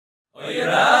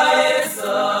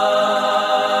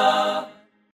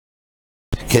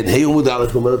כן, היי ומודע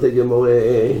לך, אומרת הגמרא,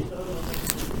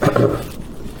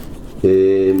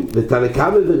 ותנא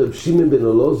ורב שמעון בן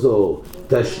אלעזר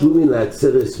תשלומין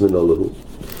לעצרס מנולהו.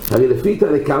 הרי לפי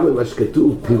תנא קמא מה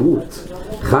שכתוב פירוט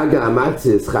חג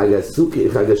המצס, חג הסוכות,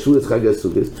 חג השבועס, חג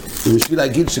הסוכות, זה בשביל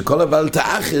להגיד שכל הבעלת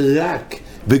האחר רק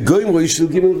בגויים רואי של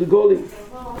ג' רגולים.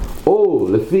 או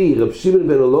לפי רב שמעון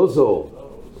בן אלעזר,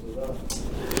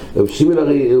 רב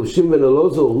שמעון בן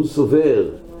אלעזר הוא סובר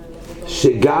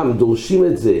שגם דורשים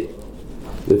את זה.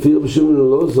 לפי רב שמעון בן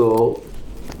אלעזר, רב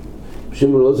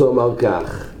שמעון בן אלעזר אמר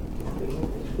כך,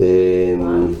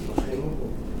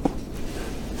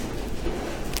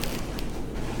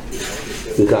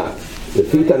 סליחה,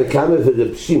 לפי תנא קמא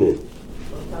ורב שמעון,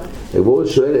 הגמרא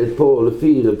שואלת פה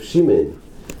לפי רב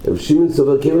שמעון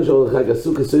סובר כיוון שאומר חג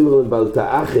הסוכות סובר לבעלת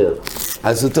האחר,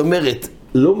 אז זאת אומרת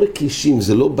לא מקישים,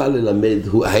 זה לא בא ללמד,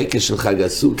 הוא ההיקש של חג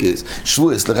הסוכות,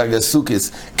 שבועס לחג הסוכות,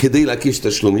 כדי להקיש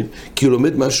תשלומים, כי הוא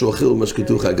לומד משהו אחר ממה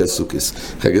שכתוב חג הסוכות.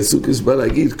 חג הסוכות בא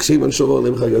להגיד, כשאימן שובר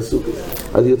עליהם חג הסוכות.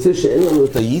 אז יוצא שאין לנו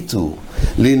את היתור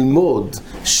ללמוד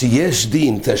שיש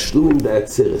דין תשלומים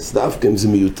בעצרס, דווקא אם זה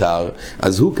מיותר,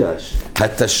 אז הוא קש,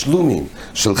 התשלומים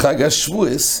של חג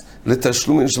השבועס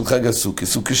לתשלומים של חג הסוכות,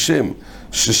 הוא כשם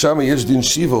ששם יש דין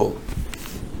שיבו,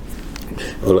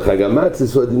 אבל לחג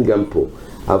המצס הוא הדין גם פה.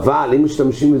 אבל אם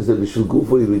משתמשים בזה בשביל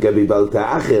גוף או לגבי בעלת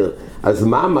האחר, אז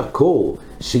מה המקור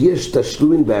שיש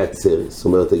תשלומים בעצרס? זאת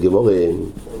אומרת, הגמרא,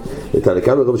 תנא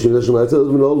קמא רב שמעון תשלום בעצרס,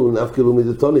 מנולו נפקלו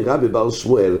מדתני רבי בר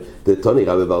שמואל, דתני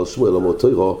רבי בר שמואל, אומר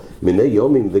תורה, מני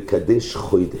יומים וקדש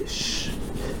חודש.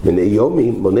 מני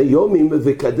יומים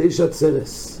וקדש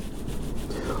עצרס.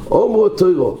 אומר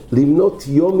תורה, למנות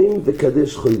יומים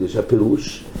וקדש חודש.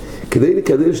 הפירוש, כדי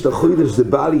לקדש את החודש זה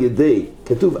בא על ידי,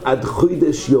 כתוב עד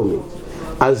חודש יומים.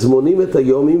 אז מונים את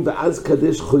היומים ואז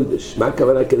קדש חודש. מה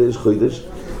הכוונה קדש חודש?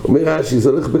 אומר רש"י, זה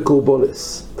הולך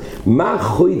בקורבנס. מה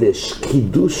חודש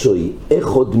קידושוי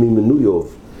אחד ממנויו?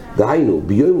 דהיינו,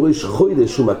 ביום ראש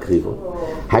חודש הוא מקריבו.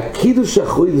 הקידוש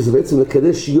החודש זה בעצם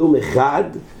לקדש יום אחד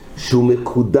שהוא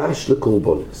מקודש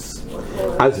לקורבנס.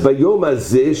 אז ביום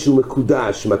הזה שהוא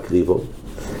מקודש מקריבו,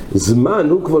 זמן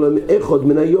הוא כבר אחד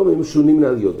מן היומים שהוא נמנה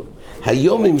על יודו.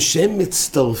 היומים שהם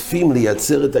מצטרפים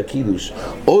לייצר את הקידוש,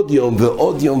 עוד יום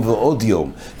ועוד יום ועוד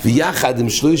יום, ויחד הם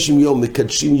 30 יום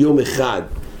מקדשים יום אחד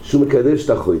שהוא מקדש את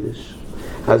החודש.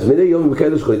 אז מני יום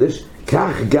מקדש חודש,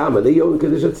 כך גם מני יום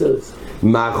מקדש עצרס.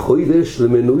 מה חודש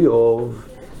למנויו?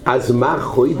 אז מה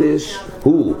חודש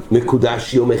הוא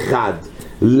מקודש יום אחד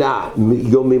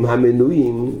ליומים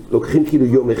המנויים, לוקחים כאילו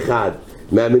יום אחד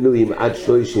מהמנויים עד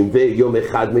 30 ויום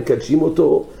אחד מקדשים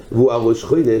אותו, והוא הראש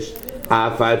חודש.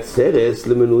 אף עצרס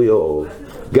למנויו,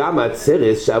 גם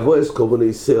עצרס שעבועס קורבן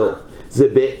ישראל, זה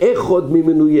באחד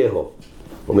ממנויהו.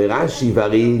 אומר רש"י,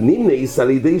 והרי נמנעס על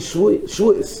ידי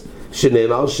שבועס,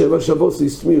 שנאמר 7 שבועות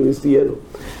ישמיעו יסתיינו.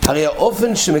 הרי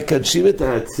האופן שמקדשים את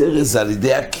העצרס זה על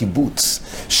ידי הקיבוץ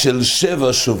של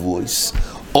 7 שבועות,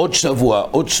 עוד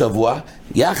שבוע,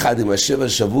 יחד עם 7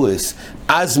 שבועות,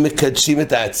 אז מקדשים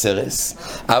את העצרס,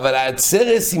 אבל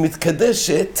העצרס היא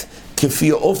מתקדשת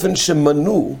כפי האופן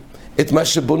שמנו את מה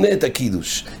שבונה את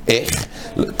הקידוש. איך?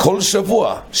 כל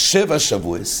שבוע, 7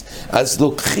 שבועות, אז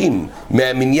לוקחים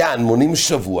מהמניין, מונים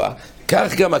שבוע,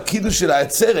 כך גם הקידוש של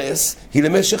העצרס היא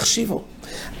למשך שיבו.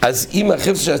 אז אם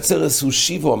החפץ של העצרס הוא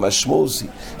שיבו, המשמעות היא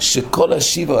שכל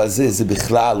השיבו הזה זה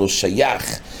בכלל לא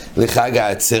שייך לחג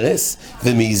העצרס,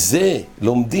 ומזה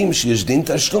לומדים שיש דין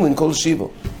תשלום עם כל שיבו.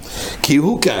 כי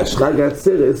הוא קש חג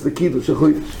העצרס לקידוש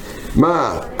החודש.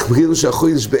 מה קידוש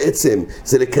החודש בעצם?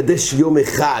 זה לקדש יום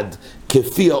אחד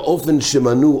כפי האופן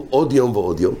שמנו עוד יום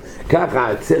ועוד יום. ככה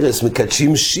העצרס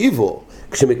מקדשים שיבו,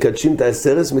 כשמקדשים את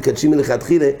העצרס מקדשים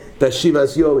מלכתחילה את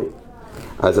ה7 יומים.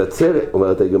 אז עצרס,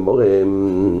 אומרת הגמרא,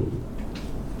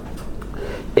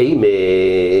 אם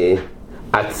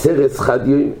עצרס חד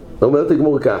יום, אומרת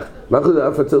הגמרא כך, מה חושב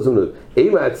אף עצרס אומרת?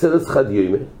 אם העצרס חד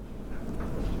יום,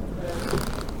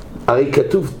 הרי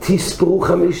כתוב תספרו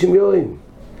 50 יום.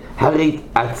 הרי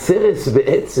עצרס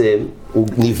בעצם הוא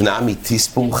נבנה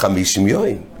מתספור 50 יום.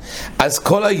 אז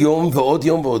כל היום ועוד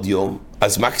יום ועוד יום,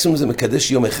 אז מקסימום זה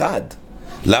מקדש יום אחד.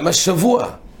 למה שבוע?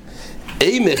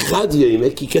 אם אחד יום,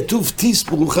 כי כתוב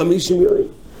תספור 50 יום.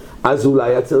 אז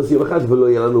אולי עצרס יום אחד ולא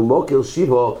יהיה לנו מוקר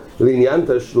שיבו לעניין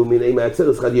תשלומין. אם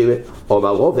העצרס חד יום, אומר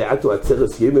רוב ועתו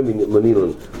עצרס יום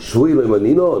מנינון, שבוי לא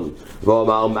מנינון,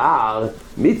 ואומר מר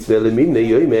מצווה למיני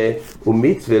יום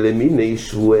ומצווה למיני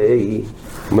שבועי.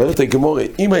 אומרת הגמרא,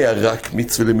 אם היה רק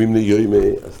מצווה למיני יום,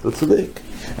 אז אתה צודק.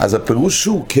 אז הפירוש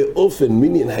הוא כאופן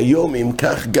מניין היום, אם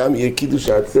כך גם יהיה קידוש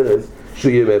העצרס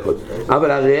שהוא יהיה מאחד.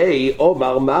 אבל הרי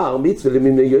אומר מר מצווה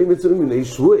למיני יום מצווה למיני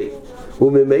שבועי,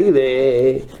 וממילא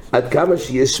עד כמה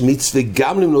שיש מצווה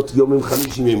גם למנות יום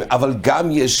 50 ימים, אבל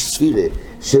גם יש ספירה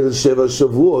של 7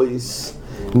 שבועות,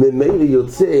 ממילא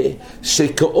יוצא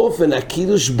שכאופן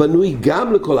הקידוש בנוי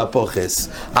גם לכל הפוחס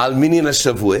על מניין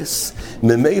השבועס,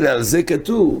 ממילא על זה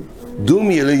כתוב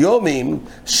דומי ליומים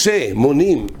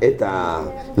שמונים את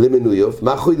למנויוב,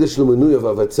 מה חודש למנויוב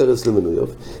אבל למנויוב,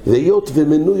 והיות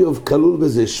ומנויוב כלול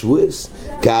בזה שבועס,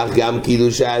 כך גם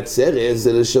קידוש העצרת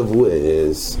זה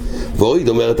לשבועס. ועוד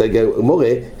אומרת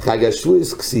הגמורה, חג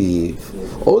השבועס כסיב.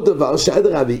 עוד דבר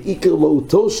שאדרבה, עיקר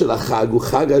מהותו של החג הוא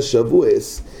חג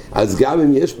השבועס, אז גם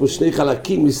אם יש פה שני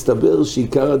חלקים, מסתבר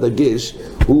שעיקר הדגש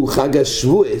הוא חג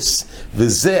השבועס,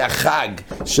 וזה החג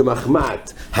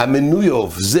שמחמת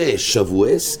המנויוב זה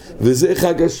שבועס, וזה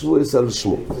חג השבועס על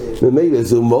שמו. ממילא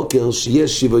זהו מוקר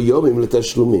שיש 7 יומים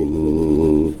לתשלומים.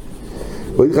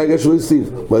 ועוד חג השבועס סיב,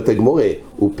 אומרת הגמורה,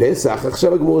 הוא פסח.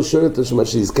 עכשיו הגמורה שואלת מה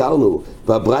שהזכרנו,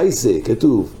 בברייסה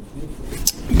כתוב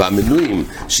במנויים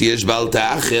שיש בעל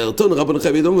תאחר, תון רבנו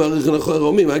חייב ידום ועריך נכון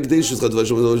רומים, מה כדי שזכה דבר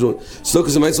שום סתוק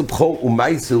זה מייסו בחור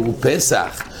ומייסו הוא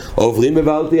פסח, עוברים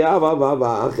בבעל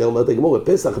תאחר, אומרת הגמורה,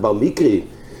 פסח בר מקרי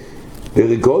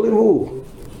ורגולים הוא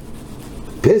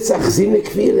פסח זימנה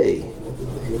כבירי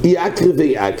אי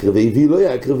אקרבי ואי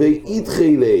לא אקרבי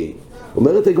איתחילי.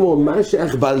 אומרת הגמור, מה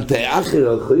שייך בעל תאחר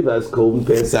על חויבס קורבן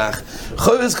פסח?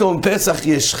 חויבס קורבן פסח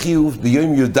יש חיוב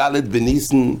ביום י"ד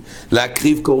בניסן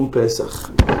להקריב קורבן פסח.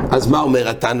 אז מה אומר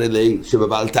התנא לי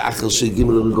שבבעל תאחר של ג'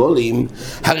 רגולים?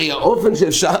 הרי האופן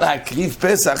שאפשר להקריב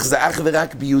פסח זה אך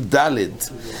ורק בי"ד,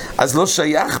 אז לא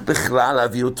שייך בכלל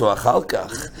להביא אותו אחר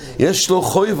כך. יש לו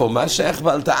חויבו, מה שייך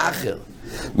בעל תאחר?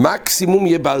 מקסימום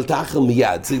יהיה בעל תאחר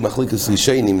מיד, זה מחלוקת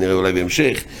ראשונים, נראה אולי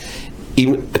בהמשך.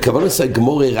 אם הכוונה עושה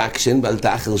גמורה רק שאין בעל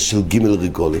תאחר של ג'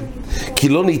 רגולים, כי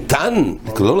לא ניתן,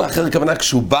 לא לאחר הכוונה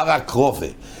כשהוא בא רק רובה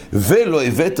ולא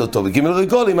הבאת אותו בג'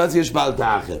 רגולים, אז יש בעל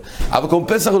תאחר. אבל כמו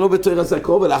פסח הוא לא בתור עשה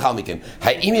קרובה לאחר מכן.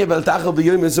 האם יהיה בעל תאחר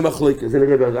ביום איזה מחלוקת? זה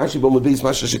נראה ברש"י בו מבייס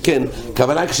משהו שכן,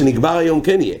 כוונה כשנגמר היום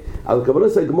כן יהיה. אבל כוונה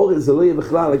עושה גמורה זה לא יהיה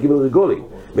בכלל לג' רגולים.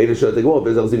 מאלה שואלת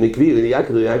הגמורה, פסח זימנה כבירי,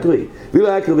 יקרי.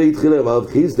 ולא יקרי התחילה, אמרת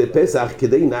כיס לפסח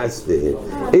כדי נעשה,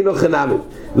 אין לו חנמי.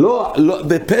 לא,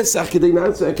 בפסח כדי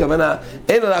נעשה, הכוונה,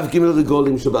 אין עליו ג'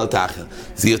 רגולים של בעל תאחר.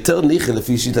 זה יותר ניחן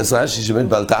לפי שיטת רש"י שבאמת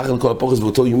בעל תאחר לכל הפוחס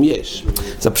באותו יום יש.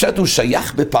 זה פשוט הוא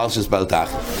שייך בפרשת בעל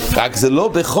תאחר. רק זה לא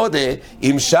בחודה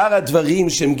עם שאר הדברים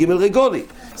שהם ג' רגולים.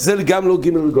 זה גם לא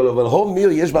ג' רגול, אבל הום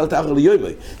מיר יש בעל תאחר ליומי.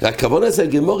 רק כוון הזה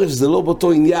גמורה שזה לא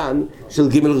באותו עניין של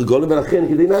ג' רגול, ולכן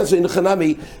כדי נעשה אין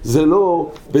חנמי, זה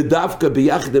לא בדווקא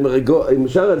ביחד עם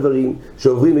שאר הדברים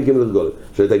שעוברים מג' רגול.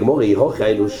 שאת הגמורה היא הוכי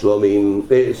היינו שלומים,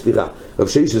 רב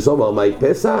ששת אומר מי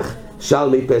פסח?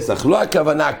 שלמי פסח. לא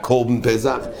הכוונה קורבן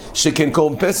פסח, שכן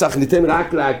קורבן פסח ניתן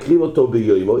רק להקריב אותו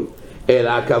ביומי, אלא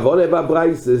הכוונה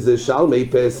בברייסה זה שלמי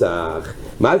פסח.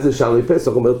 מה זה שלמי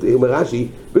פסח? אומר רש"י,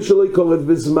 ושלא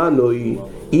יקורב בזמנו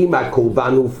אם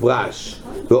הקורבן הופרש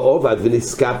ועובד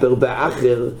ונסקפר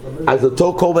באחר, אז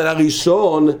אותו קורבן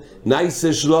הראשון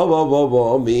נעשה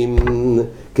שלומים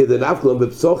כדנפלום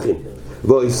בפסוחים,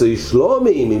 ואיסוי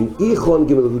שלומים עם איכון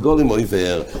ג' רגולים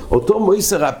עובר. אותו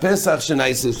מויסר הפסח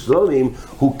שנעשה שלומים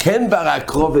הוא כן ברא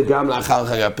קרוב וגם לאחר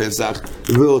חג הפסח,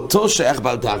 ואותו שייך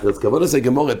בעל תאחר. אז כמובן זה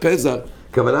גמורה פסח,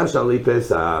 כוונה שלמי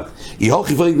פסח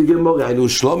יהוך יפריק לגמורה היינו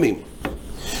שלומים,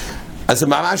 אז זה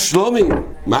ממש שלומים.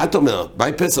 מה את אומרת?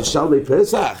 מהי פסח שלמי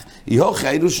פסח? יהוך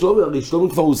היינו שלומים, הרי שלומים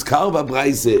כבר הוזכר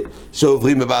בברייסה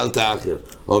שעוברים בבעל תאחר.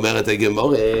 אומרת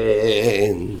הגמורה,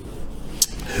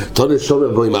 תונש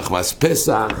שלומים בוי מחמס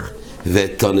פסח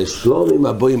ותונש שלומים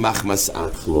בוי מחמס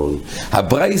עצמון.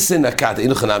 הברייסה נקט,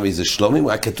 אין לך נמי זה שלומים,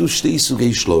 רק כתוב 2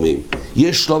 סוגי שלומים.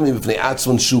 יש שלומים בפני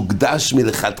עצמון שהוקדש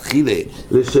מלכתחילה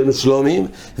לשם שלומים,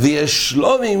 ויש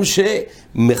שלומים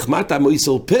שמחמת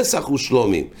המויסר פסח הוא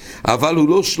שלומים, אבל הוא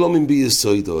לא שלומים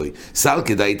ביסודוי. סל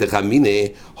כדאי תחמינה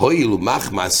הוילו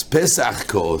מחמס פסח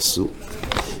כעשו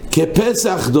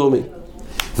כפסח דומי.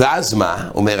 ואז מה?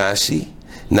 אומר רש"י,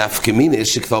 נפקא מינה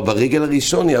שכבר ברגל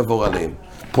הראשון יעבור עליהם.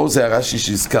 פה זה הרש"י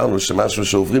שהזכרנו שמשהו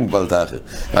שעוברים בבעל תאחר,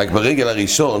 רק ברגל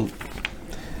הראשון,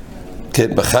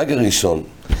 כן, בחג הראשון,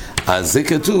 אז זה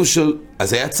כתוב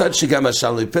אז היה צד שגם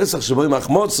השלמי פסח שבו עם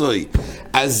מחמוצוי,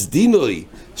 אז דינוי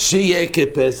שיהיה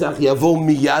כפסח יבוא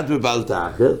מיד בבעל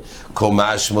תאחר,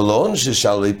 קומה השמלון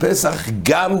ששלמי פסח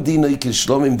גם דינוי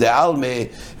כשלומים דעלמה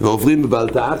ועוברים בבעל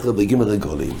תאחר בג'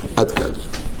 רגולים. עד כאן.